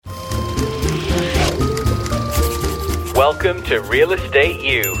Welcome to Real Estate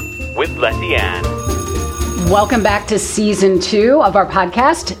U with Letty Ann. Welcome back to Season 2 of our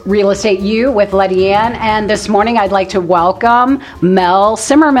podcast, Real Estate U with Letty Ann. And this morning I'd like to welcome Mel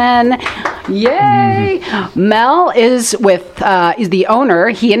Zimmerman. Yay! Mel is the owner.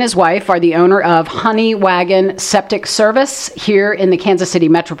 He and his wife are the owner of Honey Wagon Septic Service here in the Kansas City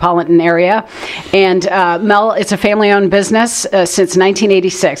metropolitan area. And Mel, it's a family-owned business since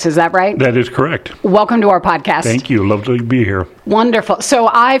 1986. Is that right? That is correct. Welcome to our podcast. Thank you. Lovely to be here. Wonderful. So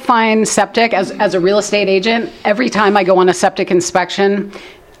I find septic, as a real estate agent, every time I go on a septic inspection,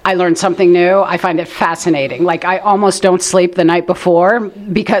 I learn something new. I find it fascinating. Like, I almost don't sleep the night before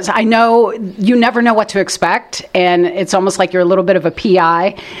because I know you never know what to expect, and it's almost like you're a little bit of a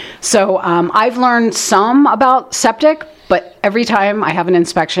PI. So I've learned some about septic, but every time I have an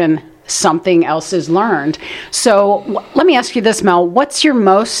inspection, something else is learned. So let me ask you this, Mel. What's your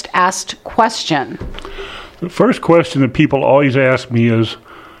most asked question? The first question that people always ask me is,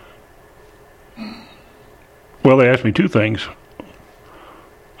 well, they ask me two things.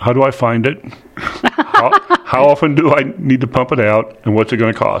 How do I find it? How often do I need to pump it out? And what's it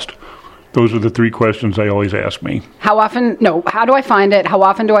going to cost? Those are the three questions they always ask me. How do I find it? How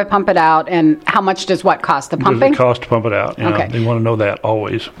often do I pump it out? And how much does what cost? The pumping? Does it cost to pump it out? Yeah, okay. They want to know that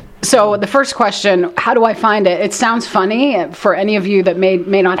always. So the first question, how do I find it? It sounds funny for any of you that may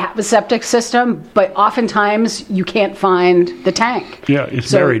not have a septic system, but oftentimes you can't find the tank. Yeah,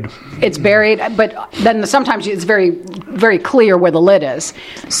 it's buried. It's buried, but then sometimes it's very, very clear where the lid is.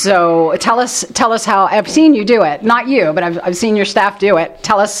 So tell us how, I've seen you do it. Not you, but I've seen your staff do it.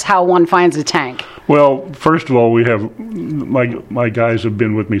 Tell us how one finds a tank. Well, first of all, we have my guys have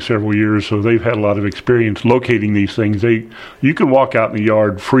been with me several years, so they've had a lot of experience locating these things. You can walk out in the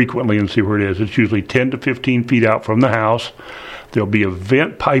yard frequently and see where it is. It's usually 10 to 15 feet out from the house. There'll be a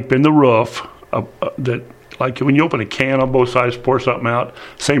vent pipe in the roof that, like when you open a can on both sides, pour something out,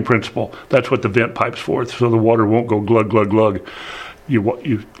 same principle. That's what the vent pipe's for, so the water won't go glug, glug, glug.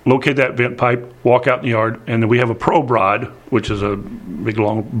 You locate that vent pipe, walk out in the yard, and then we have a probe rod, which is a big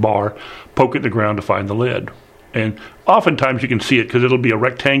long bar, poke it in the ground to find the lid. And oftentimes you can see it because it'll be a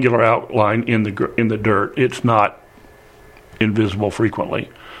rectangular outline in the dirt. It's not invisible frequently,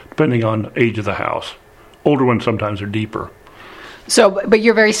 depending on age of the house. Older ones sometimes are deeper. So, but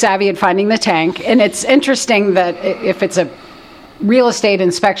you're very savvy at finding the tank, and it's interesting that if it's a real estate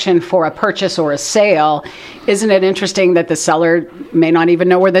inspection for a purchase or a sale, isn't it interesting that the seller may not even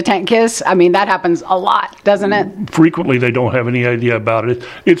know where the tank is? I mean, that happens a lot, doesn't it? Frequently, they don't have any idea about it.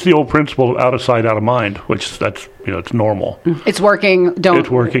 It's the old principle of out of sight, out of mind, which that's it's normal. It's working. Don't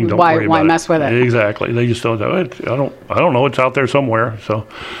worry about it. Why mess with it? Exactly. They just don't know it. I don't know. It's out there somewhere. So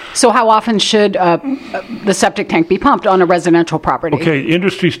how often should the septic tank be pumped on a residential property? Okay,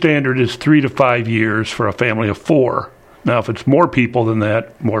 industry standard is 3 to 5 years for a family of 4. Now, if it's more people than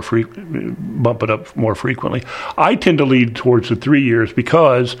that, bump it up more frequently. I tend to lead towards the 3 years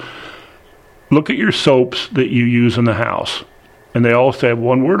because look at your soaps that you use in the house, and they all have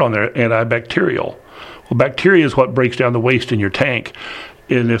one word on there, antibacterial. Well, bacteria is what breaks down the waste in your tank,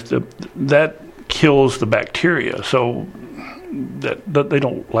 and if that kills the bacteria, so that they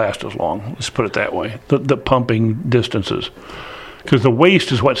don't last as long. Let's put it that way. The pumping distances, because the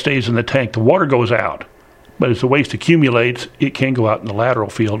waste is what stays in the tank. The water goes out. But as the waste accumulates, it can go out in the lateral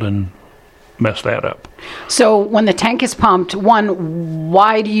field and mess that up. So when the tank is pumped,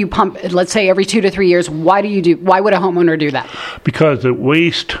 why do you pump, let's say every 2 to 3 years, why would a homeowner do that? Because the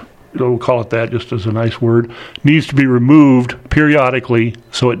waste, we'll call it that just as a nice word, needs to be removed periodically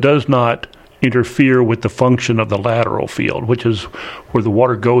so it does not interfere with the function of the lateral field, which is where the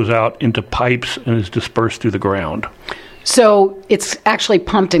water goes out into pipes and is dispersed through the ground. So it's actually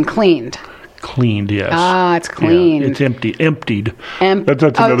pumped and cleaned. Cleaned, yes. Ah, it's cleaned. Yeah, it's emptied. That's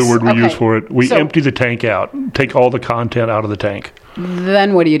another word we use for it. We empty the tank out, take all the content out of the tank.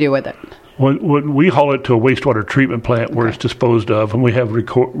 Then what do you do with it? When we haul it to a wastewater treatment plant where it's disposed of, and we have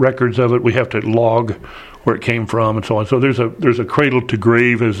records of it, we have to log where it came from and so on. So there's a cradle to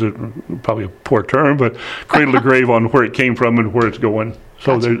grave, probably a poor term, but cradle to grave on where it came from and where it's going.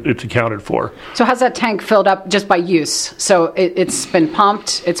 So it's accounted for. So how's that tank filled up just by use? So it's been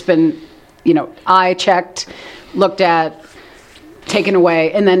pumped, it's been eye checked, looked at, taken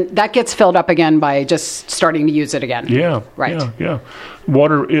away, and then that gets filled up again by just starting to use it again. Yeah. Right. Yeah.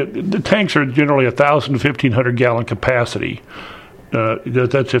 Water, the tanks are generally 1,000 to 1,500 gallon capacity.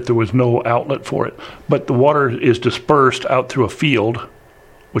 That's if there was no outlet for it. But the water is dispersed out through a field,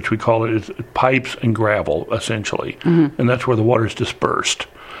 which we call it pipes and gravel, essentially. Mm-hmm. And that's where the water is dispersed.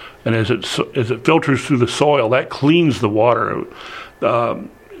 And as it filters through the soil, that cleans the water.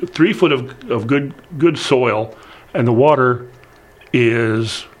 3 foot of good soil and the water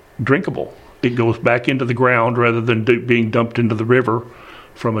is drinkable. It goes back into the ground rather than being dumped into the river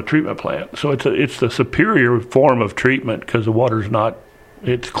from a treatment plant. So it's the superior form of treatment because the water's not,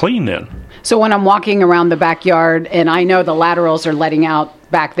 it's clean then. So when I'm walking around the backyard and I know the laterals are letting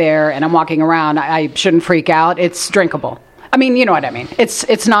out back there and I'm walking around, I shouldn't freak out. It's drinkable. I mean, you know what I mean.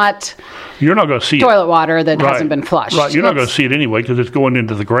 It's not. You're not going to see toilet water that hasn't been flushed. Right. You're not going to see it anyway because it's going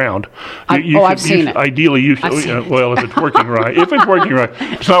into the ground. I've seen it. Ideally, you should. Well, if it's working right. If it's working right. If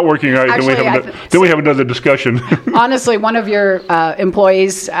it's not working right, actually, then we have another discussion. Honestly, one of your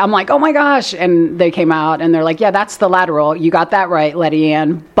employees, I'm like, oh my gosh. And they came out and they're like, yeah, that's the lateral. You got that right, Letty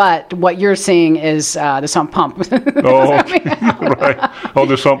Ann. But what you're seeing is the sump pump. Oh, right. Oh,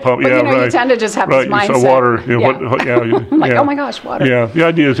 the sump pump. But, right. You tend to just have this mindset. So water. I'm like, oh my gosh, water. Yeah. The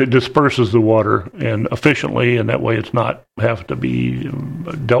idea is it disperses the water and efficiently, and that way it's not have to be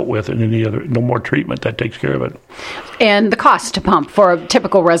dealt with in any other, no more treatment. That takes care of it. And the cost to pump for a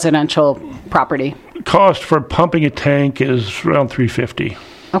typical residential property? Cost for pumping a tank is around $350.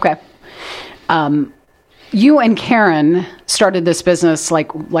 Okay. You and Karen started this business,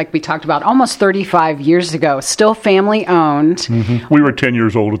 like we talked about, almost 35 years ago. Still family owned. Mm-hmm. We were 10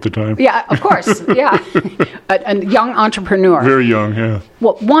 years old at the time. Yeah, of course. Yeah, a young entrepreneur. Very young. Yeah.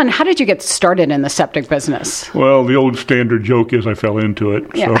 Well, how did you get started in the septic business? Well, the old standard joke is I fell into it.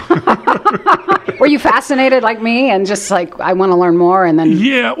 Yeah. So. Were you fascinated like me and just like, I want to learn more? And then.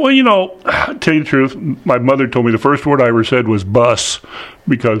 Yeah. Well, to tell you the truth, my mother told me the first word I ever said was bus,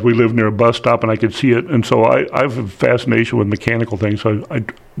 because we lived near a bus stop and I could see it. And so I have a fascination with mechanical things. So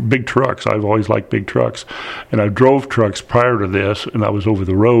big trucks. I've always liked big trucks. And I drove trucks prior to this, and I was over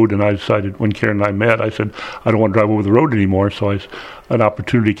the road. And I decided when Karen and I met, I said, I don't want to drive over the road anymore. So an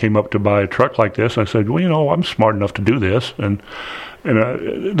opportunity came up to buy a truck like this. I said, well, I'm smart enough to do this. And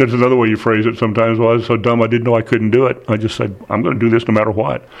there's another way you phrase it sometimes. Well, I was so dumb I didn't know I couldn't do it. I just said, I'm going to do this no matter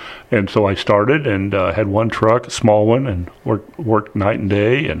what. And so I started and had one truck, a small one, and worked night and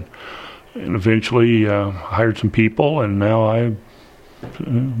day, and eventually hired some people, and now I'm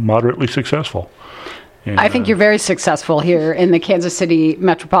moderately successful. And, I think you're very successful here in the Kansas City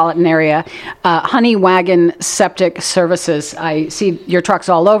metropolitan area. Honey Wagon Septic Services. I see your trucks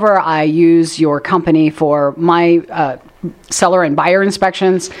all over. I use your company for my seller and buyer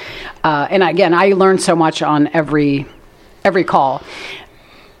inspections. And again, I learn so much on every call.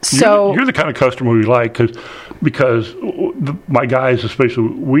 So you're the kind of customer we like because my guys, especially,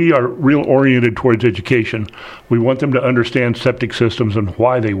 we are real oriented towards education. We want them to understand septic systems and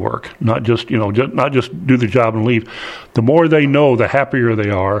why they work, not just not just do the job and leave. The more they know, the happier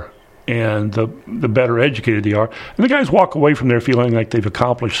they are, and the better educated they are. And the guys walk away from there feeling like they've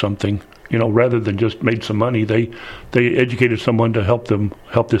accomplished something. Rather than just made some money, they educated someone to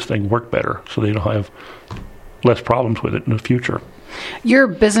help this thing work better, so they don't have less problems with it in the future. Your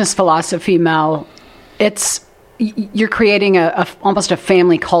business philosophy, Mel, you're creating almost a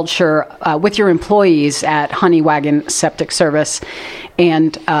family culture with your employees at Honey Wagon Septic Service.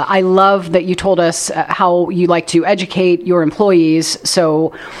 And I love that you told us how you like to educate your employees.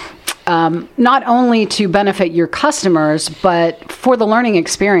 So not only to benefit your customers, but for the learning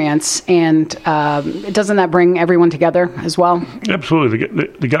experience. And doesn't that bring everyone together as well? Absolutely.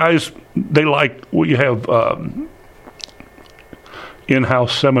 The guys, they like what you have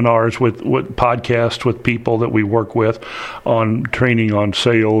in-house seminars with podcasts with people that we work with on training on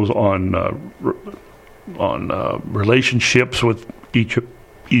sales, on relationships with each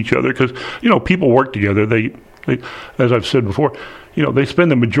other, because people work together. They as I've said before, they spend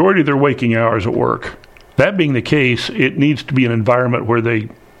the majority of their waking hours at work. That being the case, it needs to be an environment where they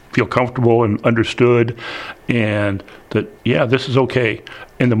feel comfortable and understood, and that, this is okay.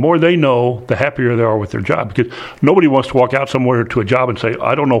 And the more they know, the happier they are with their job, because nobody wants to walk out somewhere to a job and say,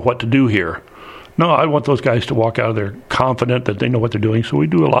 I don't know what to do here. No, I want those guys to walk out of there confident that they know what they're doing. So we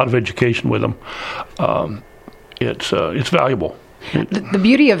do a lot of education with them. It's valuable. The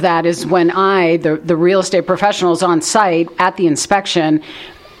beauty of that is when the real estate professionals on site at the inspection,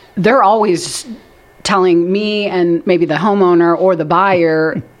 they're always telling me and maybe the homeowner or the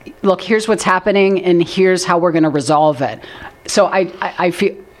buyer, look, here's what's happening and here's how we're going to resolve it. So I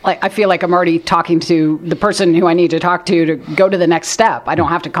feel like I'm already talking to the person who I need to talk to go to the next step. I don't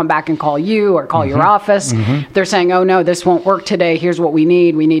have to come back and call you or call your office. Mm-hmm. They're saying, oh, no, this won't work today. Here's what we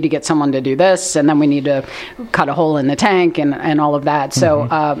need. We need to get someone to do this, and then we need to cut a hole in the tank and all of that.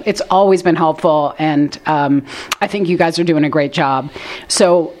 So it's always been helpful, and I think you guys are doing a great job.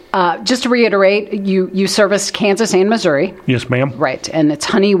 So Just to reiterate, you service Kansas and Missouri. Yes, ma'am. Right, and it's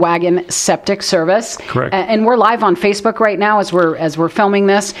Honey Wagon Septic Service. Correct. And we're live on Facebook right now as we're filming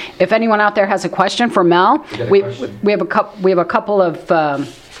this. If anyone out there has a question for Mel, we have a couple of.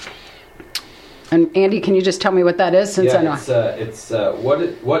 And Andy, can you just tell me what that is? Since I know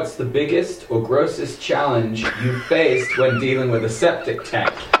what's the biggest or grossest challenge you faced when dealing with a septic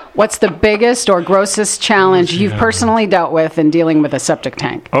tank? What's the biggest or grossest challenge you've personally dealt with in dealing with a septic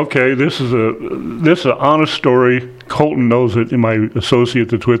tank? Okay, this is an honest story. Colton knows it, and my associate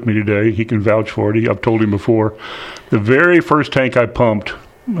that's with me today, he can vouch for it. I've told him before. The very first tank I pumped,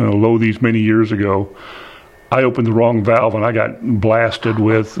 these many years ago, I opened the wrong valve and I got blasted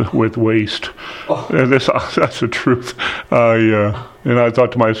with waste. Oh. And that's the truth. And I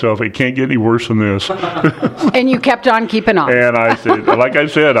thought to myself, it can't get any worse than this. And you kept on keeping on. And I said,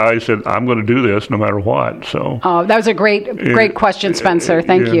 I'm going to do this no matter what. So. Oh, that was a great question, Spencer.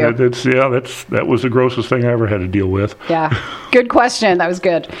 Thank you. That was the grossest thing I ever had to deal with. Yeah, good question. That was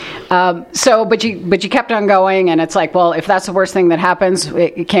good. But you kept on going, and it's like, well, if that's the worst thing that happens,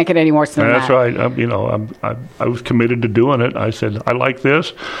 it can't get any worse than that. That's right. I was committed to doing it. I said, I like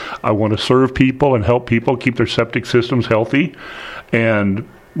this. I want to serve people and help people keep their septic systems healthy and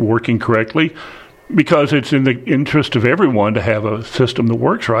working correctly, because it's in the interest of everyone to have a system that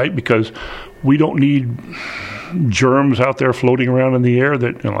works right, because we don't need germs out there floating around in the air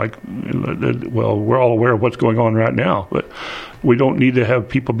we're all aware of what's going on right now, but we don't need to have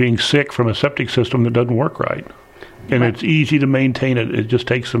people being sick from a septic system that doesn't work right. And It's easy to maintain it. It just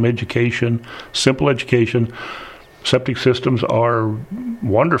takes some education, simple education. Septic systems are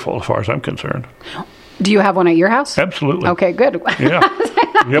wonderful as far as I'm concerned. Do you have one at your house? Absolutely. Okay, good. Yeah.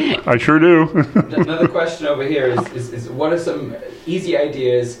 Yep, I sure do. Another question over here is what are some easy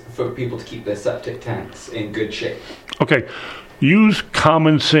ideas for people to keep their septic tanks in good shape? Okay. Use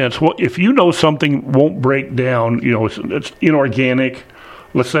common sense. Well, if you know something won't break down, it's inorganic,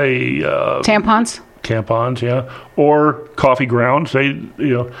 let's say... Tampons, yeah, or coffee grounds.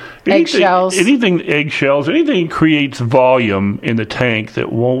 Eggshells. Anything creates volume in the tank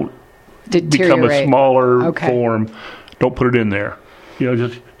that won't become a smaller form. Don't put it in there.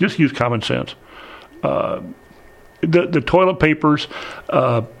 Just use common sense. The toilet papers.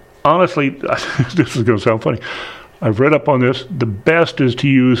 Honestly, this is going to sound funny. I've read up on this. The best is to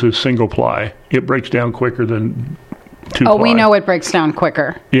use a single ply. It breaks down quicker than. We know it breaks down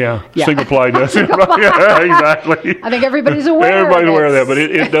quicker. Yeah. Single ply does. Yeah, exactly. I think everybody's aware. Everybody's aware of that, but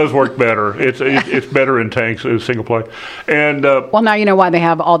it does work better. It's better in tanks as single ply. And well, now you know why they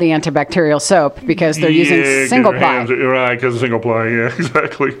have all the antibacterial soap, because they're using single ply. Right, because of single ply. Yeah,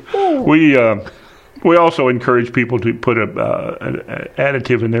 exactly. Ooh. We also encourage people to put an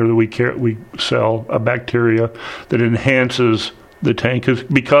additive in there that we sell, a bacteria that enhances the tank,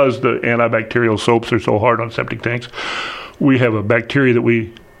 because the antibacterial soaps are so hard on septic tanks. We have a bacteria that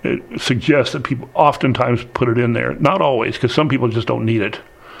we suggest that people oftentimes put it in there. Not always, because some people just don't need it.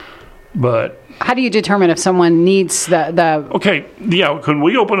 But how do you determine if someone needs the? Okay, yeah. When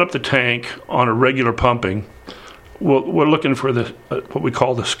we open up the tank on a regular pumping, we're looking for the what we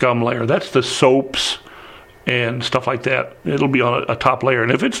call the scum layer. That's the soaps and stuff like that. It'll be on a top layer,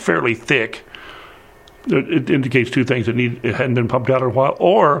 and if it's fairly thick, it indicates two things: it hadn't been pumped out in a while,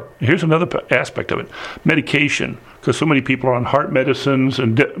 or here's another aspect of it: medication. Because so many people are on heart medicines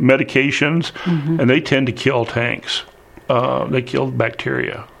and medications, and they tend to kill tanks. They kill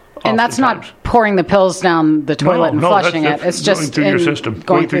bacteria. And that's not pouring the pills down the toilet and flushing it. It's just going through your system.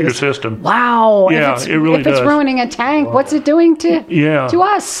 Going through your system. Wow. Yeah, it really does. If it's ruining a tank, what's it doing to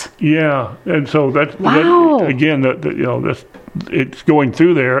us? Yeah, and so that's it's going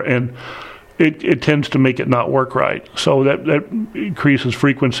through there, and it tends to make it not work right. So that increases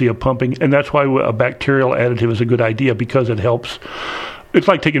frequency of pumping, and that's why a bacterial additive is a good idea, because it helps. It's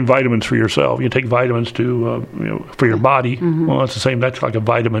like taking vitamins for yourself. You take vitamins for your body. Well, it's the same. That's like a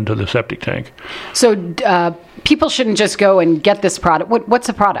vitamin to the septic tank. So people shouldn't just go and get this product. What's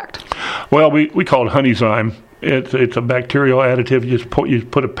the product? Well, we call it Honeyzyme. It's a bacterial additive. You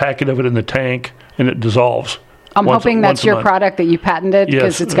put a packet of it in the tank, and it dissolves. I'm hoping that's your product that you patented,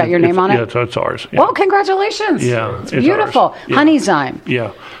 because it's got your name on it? Yeah, it's ours. Yeah. Well, congratulations. Yeah, it's beautiful. Yeah. Honeyzyme.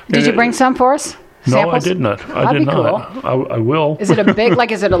 Yeah. Did you bring some for us? Samples? No, I did not. I did not. Cool. I will. Is it a big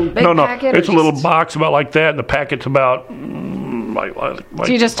packet? It's a little box about like that, and the packet's about... so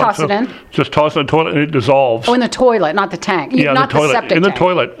you just toss it in? Just toss it in the toilet, and it dissolves. Oh, in the toilet, not the tank. Yeah, not the toilet. The septic in the tank.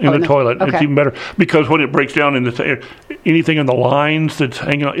 toilet. In the toilet. Okay. It's even better, because when it breaks down in the tank, anything in the lines that's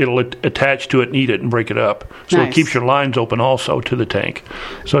hanging on, it'll attach to it and eat it and break it up. So Nice. it keeps your lines open also to the tank.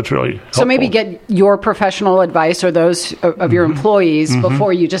 So it's really helpful. So maybe get your professional advice or those of your employees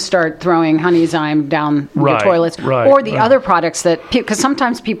before you just start throwing Honeyzyme down your Right, toilets, right, or the right. other products that, because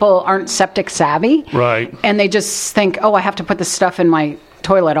sometimes people aren't septic savvy, Right. and they just think, oh, I have to put this stuff in my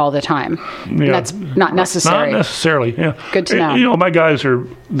toilet all the time. And Yeah. that's not necessary. Not necessarily, yeah. Good to know. You know, my guys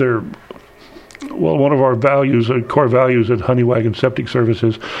they're one of our values, core values at Honeywagon Septic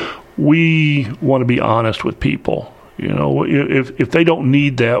Services, we want to be honest with people. You know, if they don't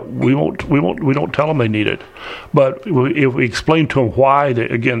need that, we don't tell them they need it. But if we explain to them why,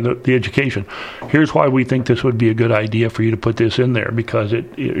 the education, here's why we think this would be a good idea for you to put this in there, because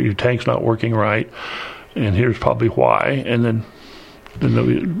your tank's not working right, and here's probably why, and then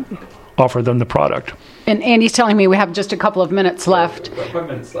we offer them the product. And Andy's telling me we have just a couple of minutes left. We've got 5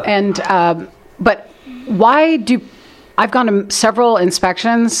 minutes left. And but why do I've gone to several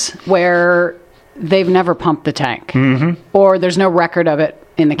inspections where they've never pumped the tank, or there's no record of it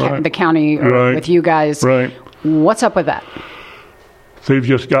in the Right. the county or Right. with you guys. Right. What's up with that? They've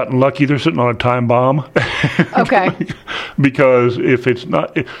just gotten lucky. They're sitting on a time bomb. Okay. Because if it's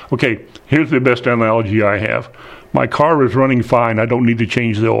not... Okay, here's the best analogy I have. My car is running fine. I don't need to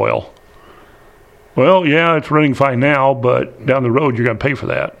change the oil. Well, yeah, it's running fine now, but down the road, you're going to pay for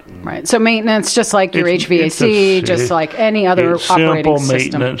that. Right. So maintenance, just like your It's- HVAC, it's just like any other It's operating simple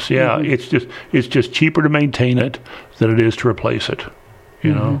system. maintenance, yeah. It's just cheaper to maintain it than it is to replace it.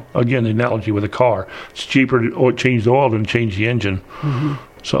 You know, again, the analogy with a car, it's cheaper to change the oil than change the engine.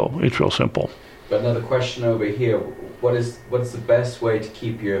 So it's real simple. But another question over here: what's the best way to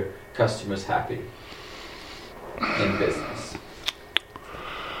keep your customers happy in business?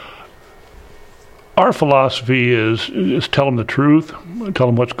 Our philosophy is tell them the truth, tell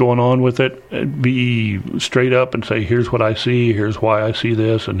them what's going on with it, and be straight up and say, here's what I see, here's why I see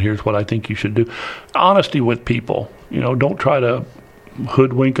this, and here's what I think you should do. Honesty with people. You know, don't try to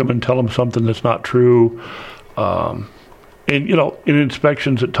hoodwink them and tell them something that's not true. And, you know, in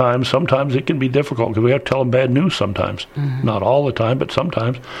inspections at times, sometimes it can be difficult because we have to tell them bad news sometimes. Not all the time, but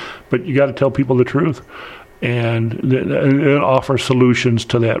sometimes. But you got to tell people the truth and offer solutions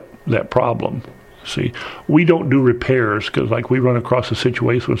to that problem. See, we don't do repairs because, like, we run across a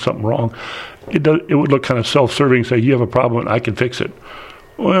situation with something wrong. It would look kind of self-serving, say, you have a problem, I can fix it.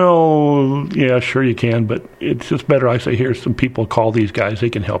 Well, yeah, sure you can, but it's just better I say, here's some people, call these guys, they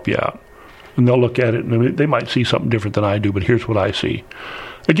can help you out. And they'll look at it, and they might see something different than I do, but here's what I see.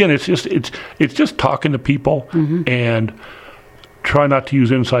 Again, it's just talking to people and try not to use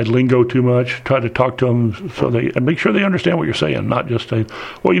inside lingo too much. Try to talk to them and make sure they understand what you're saying, not just say,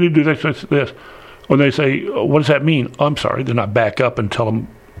 well, you need to do this. When they say, what does that mean? I'm sorry, then I back up and tell them,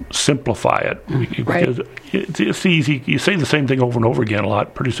 simplify it. Because it's easy. You say the same thing over and over again a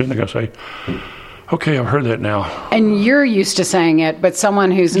lot. Pretty soon they're going to say, okay, I've heard that now. And you're used to saying it, but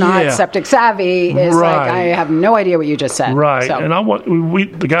someone who's not Yeah. septic savvy is like, Right. I have no idea what you just said. Right, So, and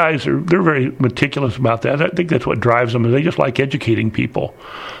the guys they're very meticulous about that. I think that's what drives them. They just like educating people.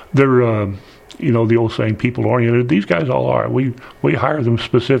 They're the old saying, people oriented. These guys all are. We hire them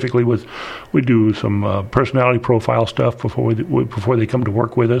specifically we do some personality profile stuff before they come to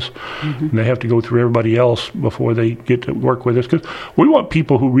work with us, and they have to go through everybody else before they get to work with us, because we want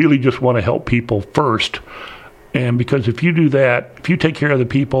people who really just want to help people first. And because if you do that, if you take care of the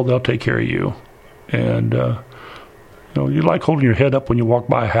people, they'll take care of you. And you like holding your head up when you walk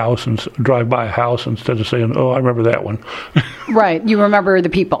by a house and drive by a house instead of saying, "Oh, I remember that one." right. You remember the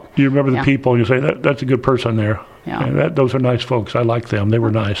people. You remember the people, and you say, "That's a good person there." Yeah. And those are nice folks. I like them. They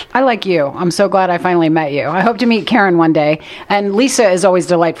were nice. I like you. I'm so glad I finally met you. I hope to meet Karen one day. And Lisa is always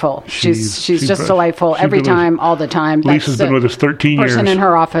delightful. She's just delightful every time, all the time. Lisa's been with us 13 years. Person in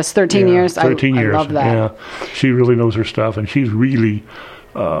her office, 13 years. 13 years. I love that. Yeah, she really knows her stuff, and she's really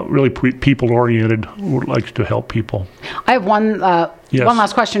people oriented. Likes to help people. I have one Yes.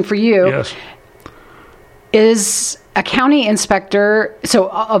 last question for you. Yes. Is a county inspector, so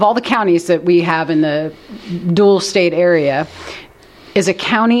of all the counties that we have in the dual state area, is a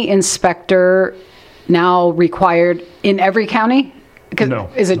county inspector now required in every county? No.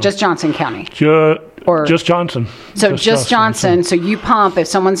 Is it just Johnson County? Just Johnson. So just Johnson. So you pump, if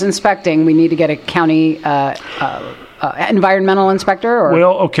someone's inspecting, we need to get a county environmental inspector? Or?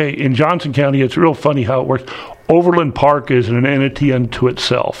 Well, okay, in Johnson County, it's real funny how it works. Overland Park is an entity unto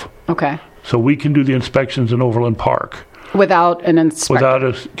itself. Okay. So we can do the inspections in Overland Park. Without an inspector? Without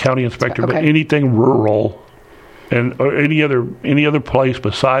a county inspector. Okay. But anything rural or any other place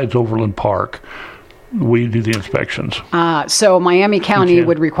besides Overland Park, we do the inspections. So Miami County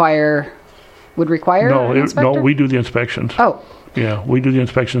would require would require an inspector? No, we do the inspections. Oh. Yeah, we do the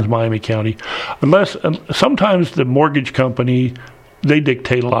inspections in Miami County. Unless sometimes the mortgage company, they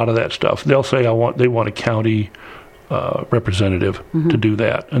dictate a lot of that stuff. They'll say they want a county representative to do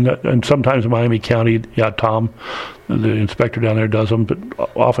that. And sometimes in Miami County, Tom, the inspector down there, does them, but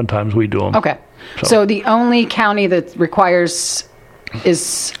oftentimes we do them. Okay. So the only county that requires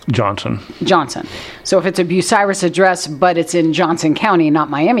is Johnson. So if it's a Bucyrus address, but it's in Johnson County, not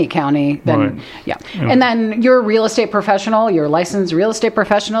Miami County, then right. Yeah. And then your real estate professional, your licensed real estate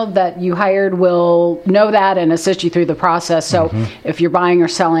professional that you hired will know that and assist you through the process. So if you're buying or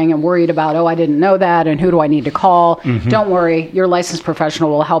selling and worried about, I didn't know that, and who do I need to call? Don't worry, your licensed professional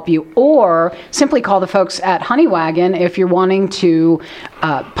will help you. Or simply call the folks at Honeywagon if you're wanting to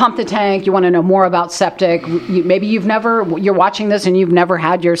pump the tank, you want to know more about septic. Maybe you're watching this and you've never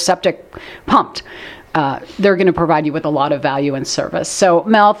had your septic pumped. They're going to provide you with a lot of value and service. So,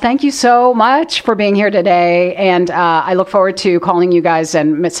 Mel, thank you so much for being here today, and I look forward to calling you guys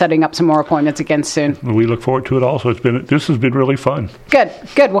and setting up some more appointments again soon. We look forward to it also. This has been really fun. Good.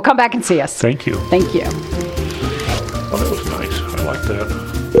 Well, come back and see us. Thank you. Thank you. Oh, that was nice. I like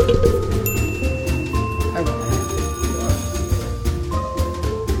that.